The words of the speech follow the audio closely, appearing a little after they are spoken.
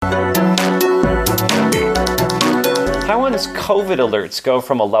Taiwan's COVID alerts go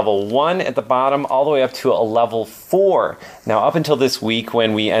from a level 1 at the bottom all the way up to a level 4. Now, up until this week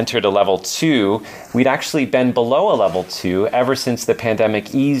when we entered a level 2, we'd actually been below a level 2 ever since the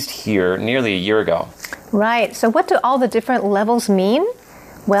pandemic eased here nearly a year ago. Right. So what do all the different levels mean?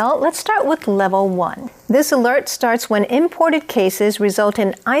 Well, let's start with level 1. This alert starts when imported cases result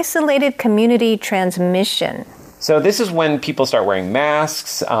in isolated community transmission. So this is when people start wearing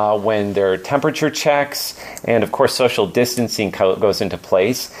masks, when there are temperature checks, and of course social distancing goes into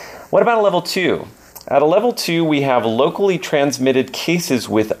place. What about a level 2? At a level 2, we have locally transmitted cases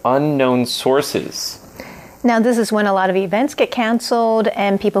with unknown sources. Now, this is when a lot of events get canceled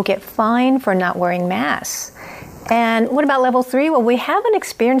and people get fined for not wearing masks. And what about level 3? Well, we haven't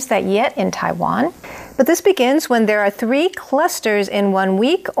experienced that yet in Taiwan. But this begins when there are 3 clusters in 1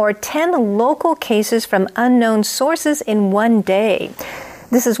 week or 10 local cases from unknown sources in 1 day.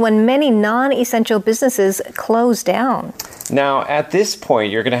 This is when many non-essential businesses close down. Now, at this point,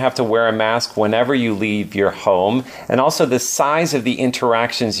 you're going to have to wear a mask whenever you leave your home. And also the size of the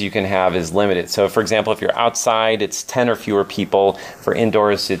interactions you can have is limited. So, for example, if you're outside, it's 10 or fewer people. For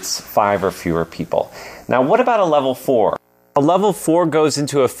indoors, it's 5 or fewer people. Now, what about a level 4? A level 4 goes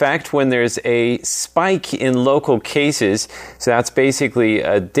into effect when there's a spike in local cases. So that's basically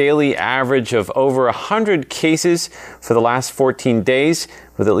a daily average of over 100 cases for the last 14 days,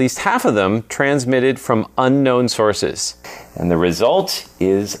 with at least half of them transmitted from unknown sources. And the result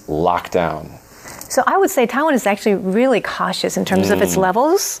is lockdown. So I would say Taiwan is actually really cautious in terms of its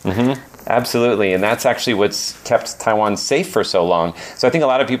levels. Mm-hmm. Absolutely, and that's actually what's kept Taiwan safe for so long. So I think a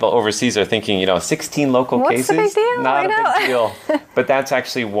lot of people overseas are thinking, 16 local cases? What's the big deal? Not a big deal. But that's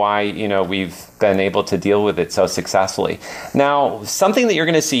actually why, we've been able to deal with it so successfully. Now, something that you're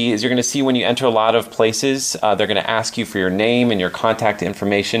going to see is when you enter a lot of places, they're going to ask you for your name and your contact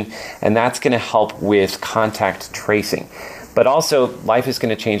information, and that's going to help with contact tracing. But also, life is going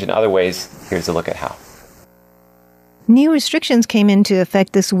to change in other ways. Here's a look at how. New restrictions came into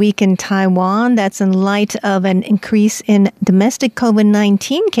effect this week in Taiwan. That's in light of an increase in domestic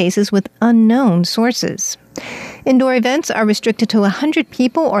COVID-19 cases with unknown sources. Indoor events are restricted to 100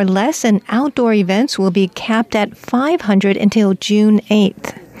 people or less, and outdoor events will be capped at 500 until June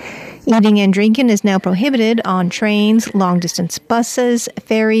 8th. Eating and drinking is now prohibited on trains, long-distance buses,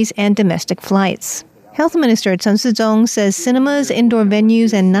 ferries, and domestic flights. Health Minister Chen Shizhong says cinemas, indoor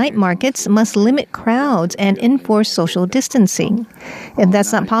venues, and night markets must limit crowds and enforce social distancing. If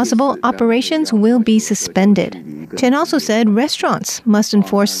that's not possible, operations will be suspended. Chen also said restaurants must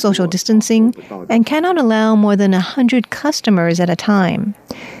enforce social distancing and cannot allow more than 100 customers at a time.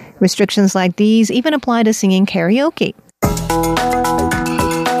 Restrictions like these even apply to singing karaoke.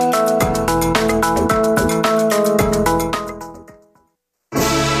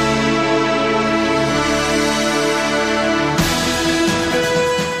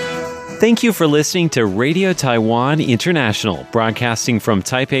 Thank you for listening to Radio Taiwan International, broadcasting from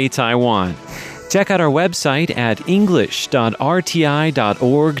Taipei, Taiwan. Check out our website at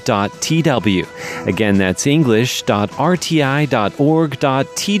english.rti.org.tw. Again, that's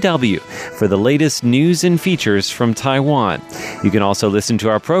english.rti.org.tw for the latest news and features from Taiwan. You can also listen to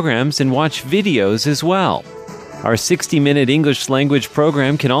our programs and watch videos as well. Our 60-minute English language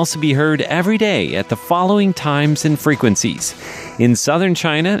program can also be heard every day at the following times and frequencies. In southern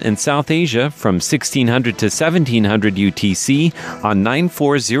China and South Asia from 1600 to 1700 UTC on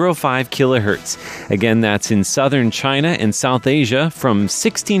 9405 kHz. Again, that's in southern China and South Asia from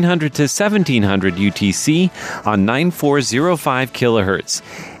 1600 to 1700 UTC on 9405 kHz.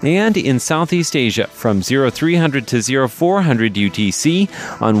 And in Southeast Asia from 0300 to 0400 UTC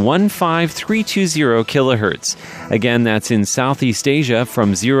on 15320 kHz. Again, that's in Southeast Asia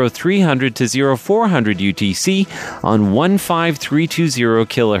from 0300 to 0400 UTC on 15320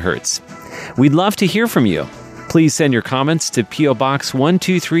 kHz. We'd love to hear from you. Please send your comments to P.O. Box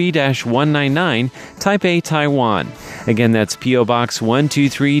 123-199, Taipei, Taiwan. Again, that's P.O. Box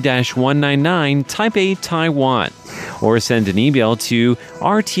 123-199, Taipei, Taiwan. Or send an email to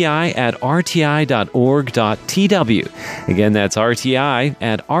rti@rti.org.tw. Again, that's rti@rti.org.tw.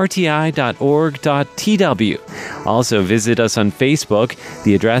 Also, visit us on Facebook.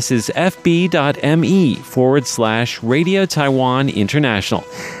 The address is fb.me/Radio Taiwan International.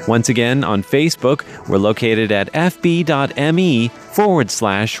 Once again, on Facebook, we're located at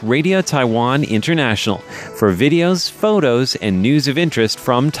fb.me/Radio Taiwan International for videos, photos, and news of interest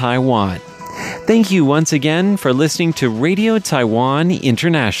from Taiwan. Thank you once again for listening to Radio Taiwan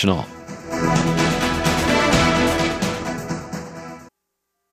International.